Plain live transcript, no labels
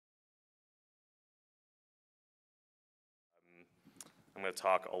I'm going to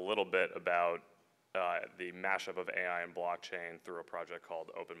talk a little bit about the mashup of AI and blockchain through a project called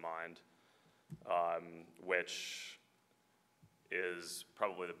OpenMind, which is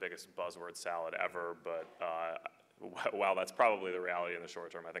probably the biggest buzzword salad ever, but while that's probably the reality in the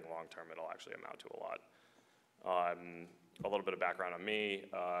short term, I think long term it'll actually amount to a lot. A little bit of background on me.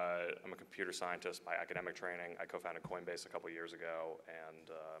 I'm a computer scientist by academic training. I co-founded Coinbase a couple years ago, and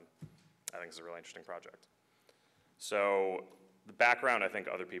I think it's a really interesting project. So the background I think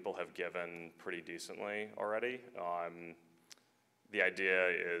other people have given pretty decently already. The idea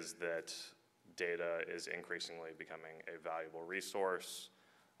is that data is increasingly becoming a valuable resource.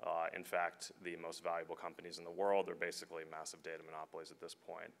 In fact, the most valuable companies in the world are basically massive data monopolies at this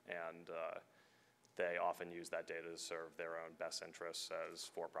point, and they often use that data to serve their own best interests as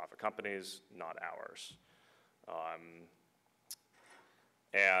for-profit companies, not ours.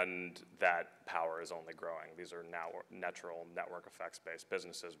 And that power is only growing. These are now natural network effects-based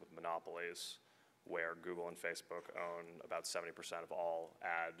businesses with monopolies, where Google and Facebook own about 70% of all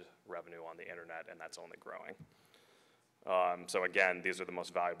ad revenue on the internet, and that's only growing. So again, these are the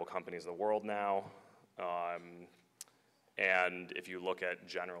most valuable companies in the world now. And if you look at,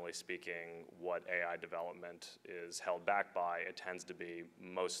 generally speaking, what AI development is held back by, it tends to be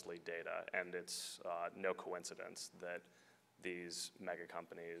mostly data. And it's no coincidence that these mega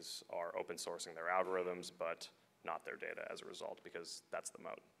companies are open sourcing their algorithms, but not their data as a result, because that's the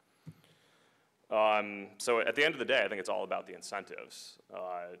moat. So at the end of the day, I think it's all about the incentives.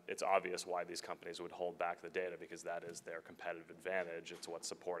 It's obvious why these companies would hold back the data, because that is their competitive advantage. It's what's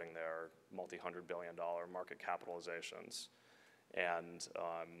supporting their multi-hundred-billion-dollar market capitalizations. And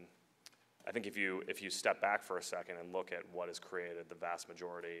I think if you step back for a second and look at what has created the vast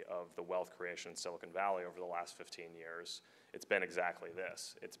majority of the wealth creation in Silicon Valley over the last 15 years, it's been exactly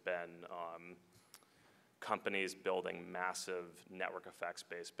this. It's been companies building massive network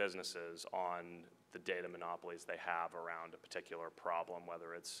effects-based businesses on the data monopolies they have around a particular problem,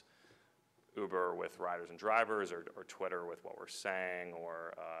 whether it's Uber with riders and drivers, or Twitter with what we're saying,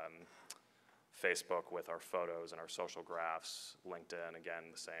 or Facebook with our photos and our social graphs, LinkedIn, again,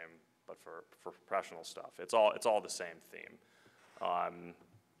 the same, but for professional stuff. It's all the same theme.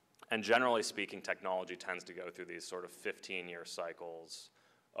 And generally speaking, technology tends to go through these sort of 15-year cycles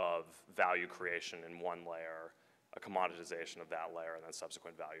of value creation in one layer, a commoditization of that layer, and then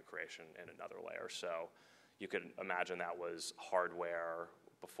subsequent value creation in another layer. So you could imagine that was hardware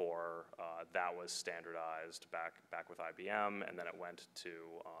before that was standardized back with IBM, and then it went to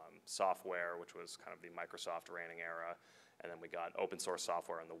software, which was kind of the Microsoft reigning era, and then we got open source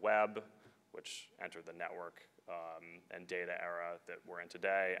software on the web, which entered the network and data era that we're in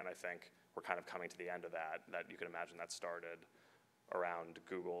today, and I think we're kind of coming to the end of that you can imagine that started around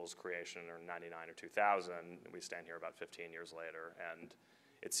Google's creation in 99 or 2000. We stand here about 15 years later, and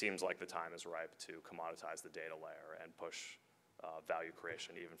it seems like the time is ripe to commoditize the data layer and push value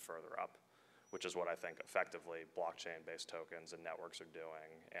creation even further up, which is what I think effectively blockchain-based tokens and networks are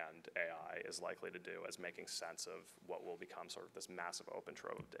doing, and AI is likely to do, as making sense of what will become sort of this massive open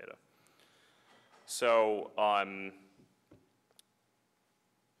trove of data. So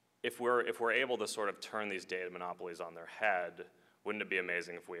if we're able to sort of turn these data monopolies on their head, wouldn't it be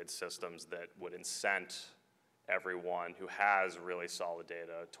amazing if we had systems that would incent everyone who has really solid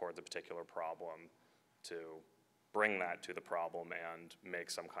data towards a particular problem to bring that to the problem and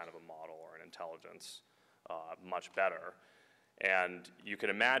make some kind of a model or an intelligence much better? And you could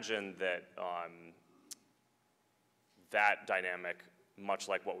imagine that that dynamic, much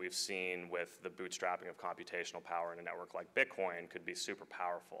like what we've seen with the bootstrapping of computational power in a network like Bitcoin, could be super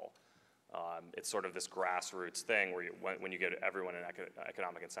powerful. It's sort of this grassroots thing where when you get everyone an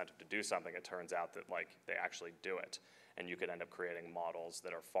economic incentive to do something, it turns out that they actually do it. And you could end up creating models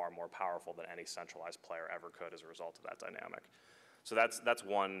that are far more powerful than any centralized player ever could as a result of that dynamic. So that's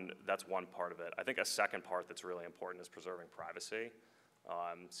one part of it. I think a second part that's really important is preserving privacy.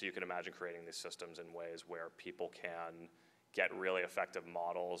 So you can imagine creating these systems in ways where people can get really effective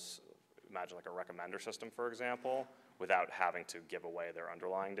models, imagine like a recommender system, for example, without having to give away their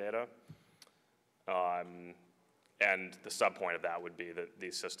underlying data. And the subpoint of that would be that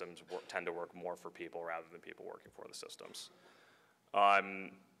these systems tend to work more for people rather than people working for the systems.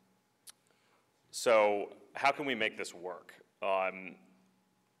 So how can we make this work?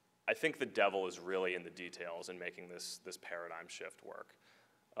 I think the devil is really in the details in making this paradigm shift work.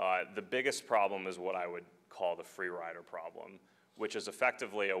 The biggest problem is what I would call the free rider problem, which is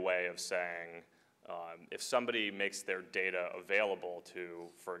effectively a way of saying, if somebody makes their data available to,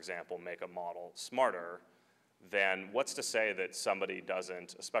 for example, make a model smarter, then what's to say that somebody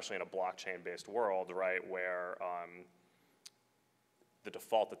doesn't, especially in a blockchain-based world, right, where the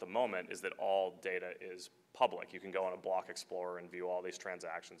default at the moment is that all data is public. You can go on a block explorer and view all these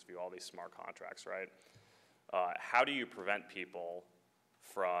transactions, view all these smart contracts, right? How do you prevent people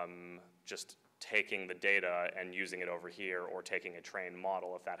from just taking the data and using it over here, or taking a trained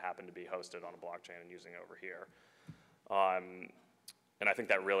model if that happened to be hosted on a blockchain and using it over here? And I think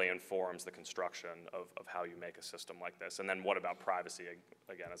that really informs the construction of how you make a system like this. And then what about privacy?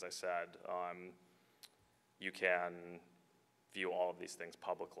 Again, as I said, you can view all of these things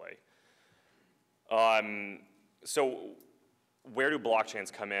publicly. So where do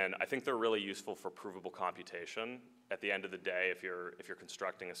blockchains come in? I think they're really useful for provable computation. At the end of the day, if you're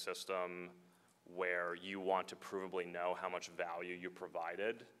constructing a system where you want to provably know how much value you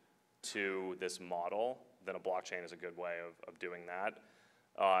provided to this model, then a blockchain is a good way of doing that.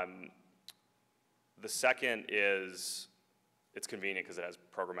 The second is it's convenient because it has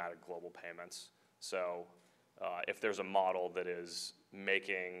programmatic global payments. So if there's a model that is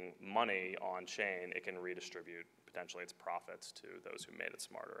making money on chain, it can redistribute potentially its profits to those who made it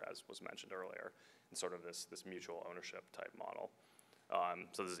smarter, as was mentioned earlier, in sort of this mutual ownership type model.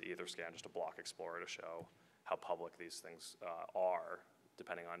 So this is Etherscan, just a block explorer to show how public these things are,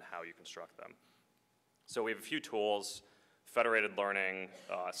 depending on how you construct them. So we have a few tools: federated learning,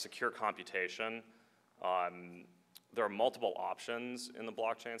 secure computation. There are multiple options in the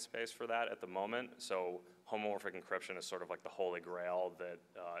blockchain space for that at the moment. So homomorphic encryption is sort of like the holy grail that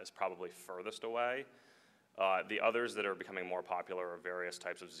is probably furthest away. The others that are becoming more popular are various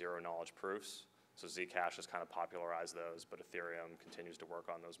types of zero-knowledge proofs. So Zcash has kind of popularized those, but Ethereum continues to work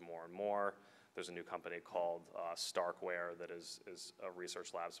on those more and more. There's a new company called Starkware that is a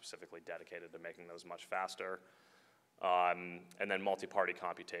research lab specifically dedicated to making those much faster. And then multi-party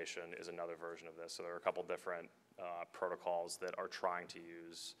computation is another version of this. So there are a couple different protocols that are trying to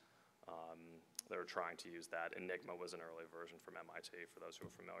use that. Enigma was an early version from MIT, for those who are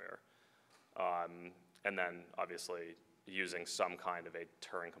familiar. And then obviously using some kind of a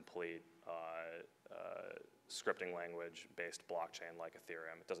Turing-complete scripting language-based blockchain like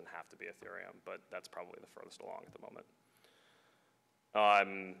Ethereum. It doesn't have to be Ethereum, but that's probably the furthest along at the moment.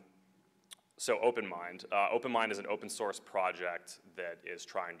 So OpenMind. OpenMind is an open source project that is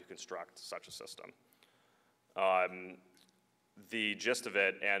trying to construct such a system. The gist of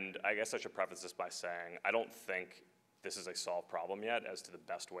it, and I guess I should preface this by saying, I don't think this is a solved problem yet as to the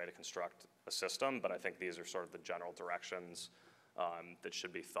best way to construct a system, but I think these are sort of the general directions that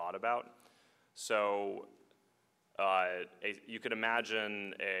should be thought about. So you could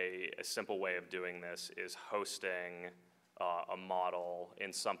imagine a simple way of doing this is hosting a model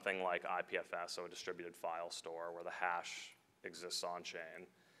in something like IPFS, so a distributed file store where the hash exists on chain.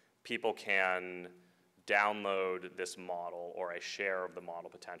 People can download this model or a share of the model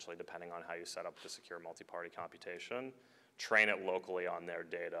potentially, depending on how you set up the secure multi-party computation, train it locally on their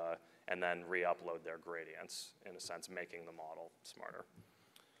data, and then re-upload their gradients, in a sense, making the model smarter.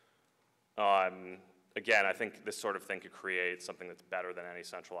 Again, I think this sort of thing could create something that's better than any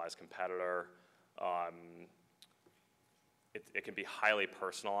centralized competitor. It can be highly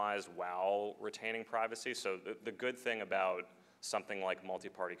personalized while retaining privacy. So the good thing about something like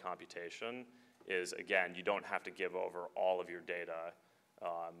multi-party computation is, again, you don't have to give over all of your data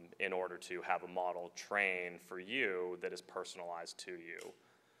in order to have a model train for you that is personalized to you.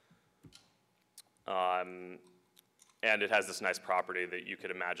 And it has this nice property that you could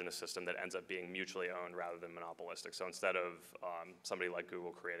imagine a system that ends up being mutually owned rather than monopolistic. So instead of somebody like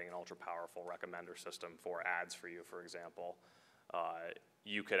Google creating an ultra-powerful recommender system for ads for you, for example,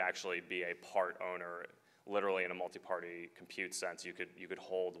 you could actually be a part owner, literally in a multi-party compute sense. You could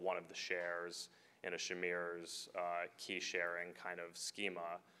hold one of the shares in a Shamir's key sharing kind of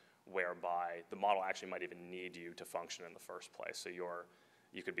schema, whereby the model actually might even need you to function in the first place. So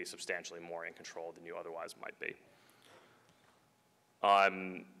you could be substantially more in control than you otherwise might be. I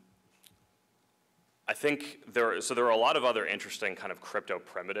think there are a lot of other interesting kind of crypto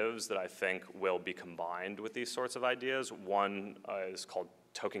primitives that I think will be combined with these sorts of ideas. One is called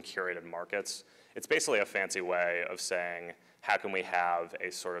token curated markets. It's basically a fancy way of saying, how can we have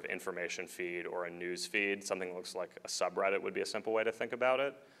a sort of information feed or a news feed? Something that looks like a subreddit would be a simple way to think about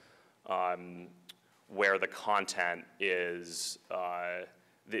it, where the content is,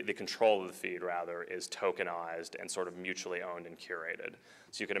 the control of the feed, rather, is tokenized and sort of mutually owned and curated.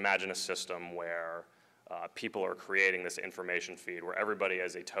 So you can imagine a system where people are creating this information feed where everybody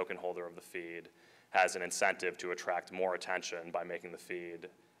as a token holder of the feed has an incentive to attract more attention by making the feed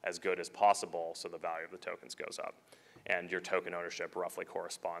as good as possible, so the value of the tokens goes up. And your token ownership roughly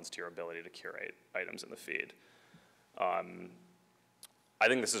corresponds to your ability to curate items in the feed. I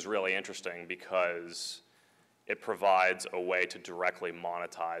think this is really interesting because it provides a way to directly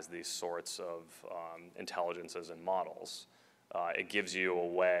monetize these sorts of intelligences and models. It gives you a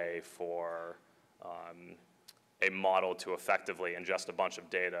way for a model to effectively ingest a bunch of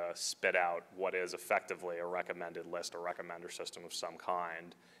data, spit out what is effectively a recommended list or recommender system of some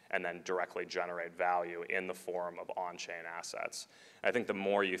kind, and then directly generate value in the form of on-chain assets. And I think the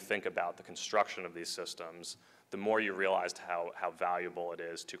more you think about the construction of these systems, the more you realize how valuable it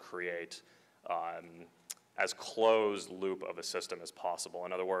is to create as closed loop of a system as possible.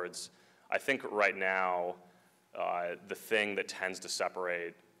 In other words, I think right now, the thing that tends to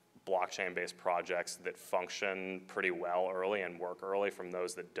separate blockchain-based projects that function pretty well early and work early from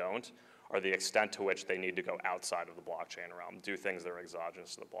those that don't are the extent to which they need to go outside of the blockchain realm, do things that are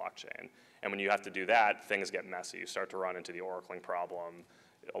exogenous to the blockchain. And when you have to do that, things get messy. You start to run into the oracling problem,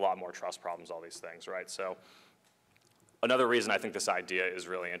 a lot more trust problems, all these things, right? So another reason I think this idea is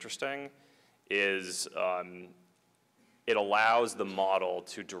really interesting is it allows the model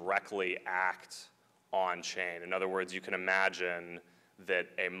to directly act on chain. In other words, you can imagine that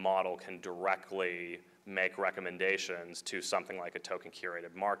a model can directly make recommendations to something like a token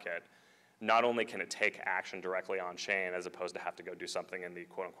curated market. Not only can it take action directly on chain as opposed to have to go do something in the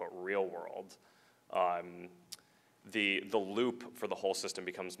quote unquote real world, the loop for the whole system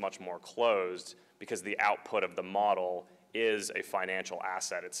becomes much more closed because the output of the model is a financial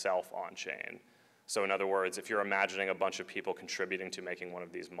asset itself on chain. So in other words, if you're imagining a bunch of people contributing to making one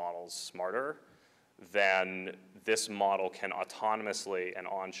of these models smarter, then this model can autonomously and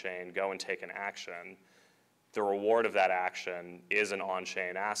on-chain go and take an action. The reward of that action is an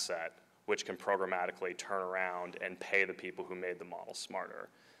on-chain asset, which can programmatically turn around and pay the people who made the model smarter.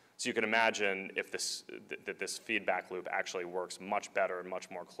 So you can imagine if that this feedback loop actually works much better and much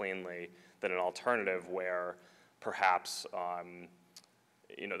more cleanly than an alternative where perhaps,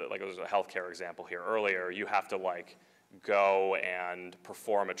 like there was a healthcare example here earlier, you have to go and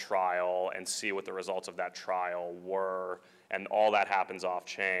perform a trial and see what the results of that trial were, and all that happens off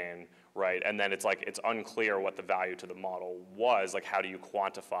chain, right? And then it's unclear what the value to the model was. How do you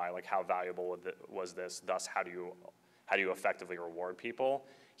quantify how valuable was this? Thus, how do you effectively reward people?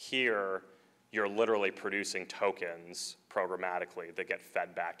 Here, you're literally producing tokens programmatically that get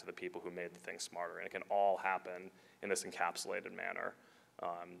fed back to the people who made the thing smarter, and it can all happen in this encapsulated manner.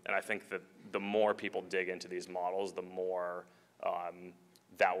 And I think that the more people dig into these models, the more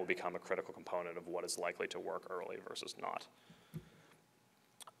that will become a critical component of what is likely to work early versus not.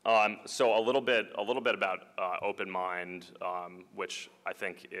 So a little bit about OpenMind, which I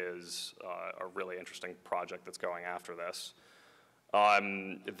think is a really interesting project that's going after this.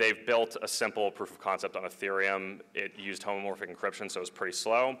 They've built a simple proof of concept on Ethereum. It used homomorphic encryption, so it was pretty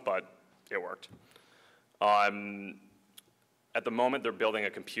slow, but it worked. At the moment, they're building a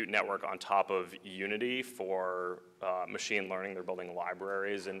compute network on top of Unity for machine learning. They're building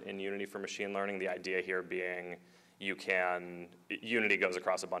libraries in Unity for machine learning. The idea here being Unity goes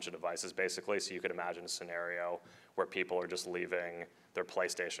across a bunch of devices basically, so you could imagine a scenario where people are just leaving their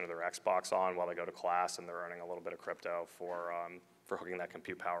PlayStation or their Xbox on while they go to class and they're earning a little bit of crypto for hooking that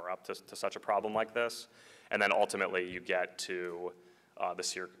compute power up to such a problem like this. And then ultimately you get to the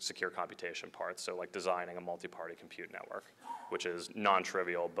secure computation part, so designing a multi-party compute network, which is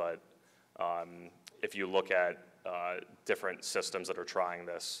non-trivial, but if you look at different systems that are trying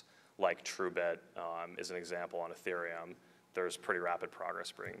this, like TrueBit is an example on Ethereum, there's pretty rapid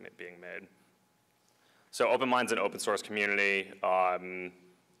progress being made. So OpenMind's an open source community.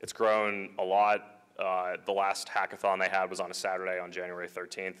 It's grown a lot. The last hackathon they had was on a Saturday on January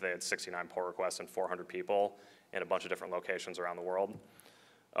 13th. They had 69 pull requests and 400 people in a bunch of different locations around the world.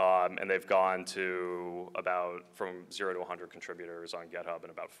 And they've gone to from 0 to 100 contributors on GitHub in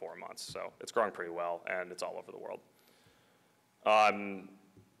about 4 months. So it's growing pretty well, and it's all over the world.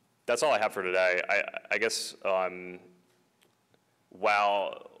 That's all I have for today. I guess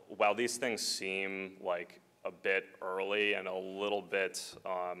while these things seem like a bit early and a little bit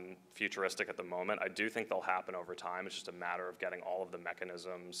futuristic at the moment, I do think they'll happen over time. It's just a matter of getting all of the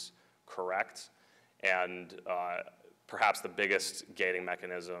mechanisms correct. And perhaps the biggest gating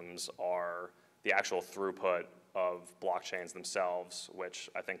mechanisms are the actual throughput of blockchains themselves, which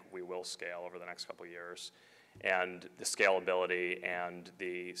I think we will scale over the next couple of years, and the scalability and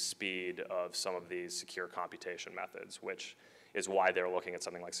the speed of some of these secure computation methods, which is why they're looking at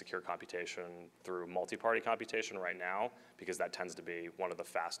something like secure computation through multi-party computation right now, because that tends to be one of the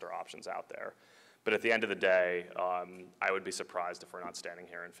faster options out there. But at the end of the day, I would be surprised if we're not standing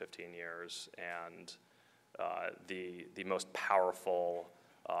here in 15 years and the most powerful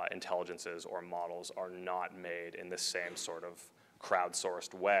intelligences or models are not made in the same sort of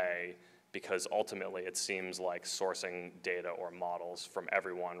crowdsourced way because ultimately it seems like sourcing data or models from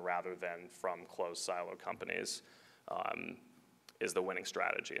everyone rather than from closed silo companies is the winning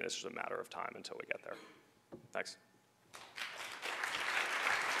strategy, and it's just a matter of time until we get there. Thanks.